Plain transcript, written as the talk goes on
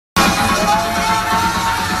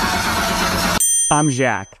I'm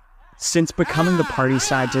Jack. Since becoming the party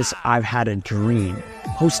scientist, I've had a dream.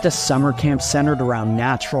 Host a summer camp centered around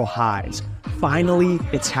natural highs. Finally,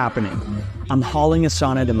 it's happening. I'm hauling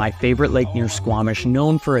Asana to my favorite lake near Squamish,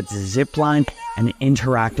 known for its zipline and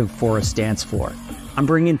interactive forest dance floor. I'm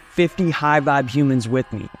bringing 50 high-vibe humans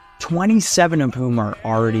with me, 27 of whom are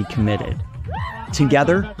already committed.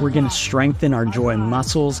 Together, we're going to strengthen our joy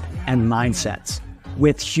muscles and mindsets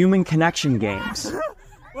with human connection games.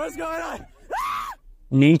 What's going on?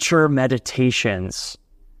 Nature meditations.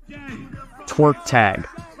 Twerk tag.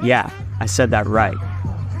 Yeah, I said that right.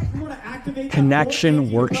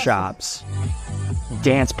 Connection workshops.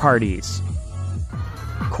 Dance parties.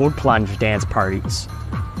 Cold plunge dance parties.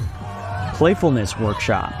 Playfulness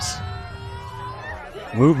workshops.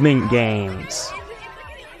 Movement games.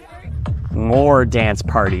 More dance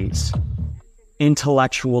parties.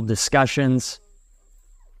 Intellectual discussions.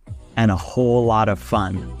 And a whole lot of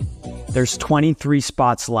fun. There's 23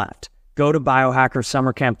 spots left. Go to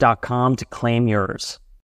biohackersummercamp.com to claim yours.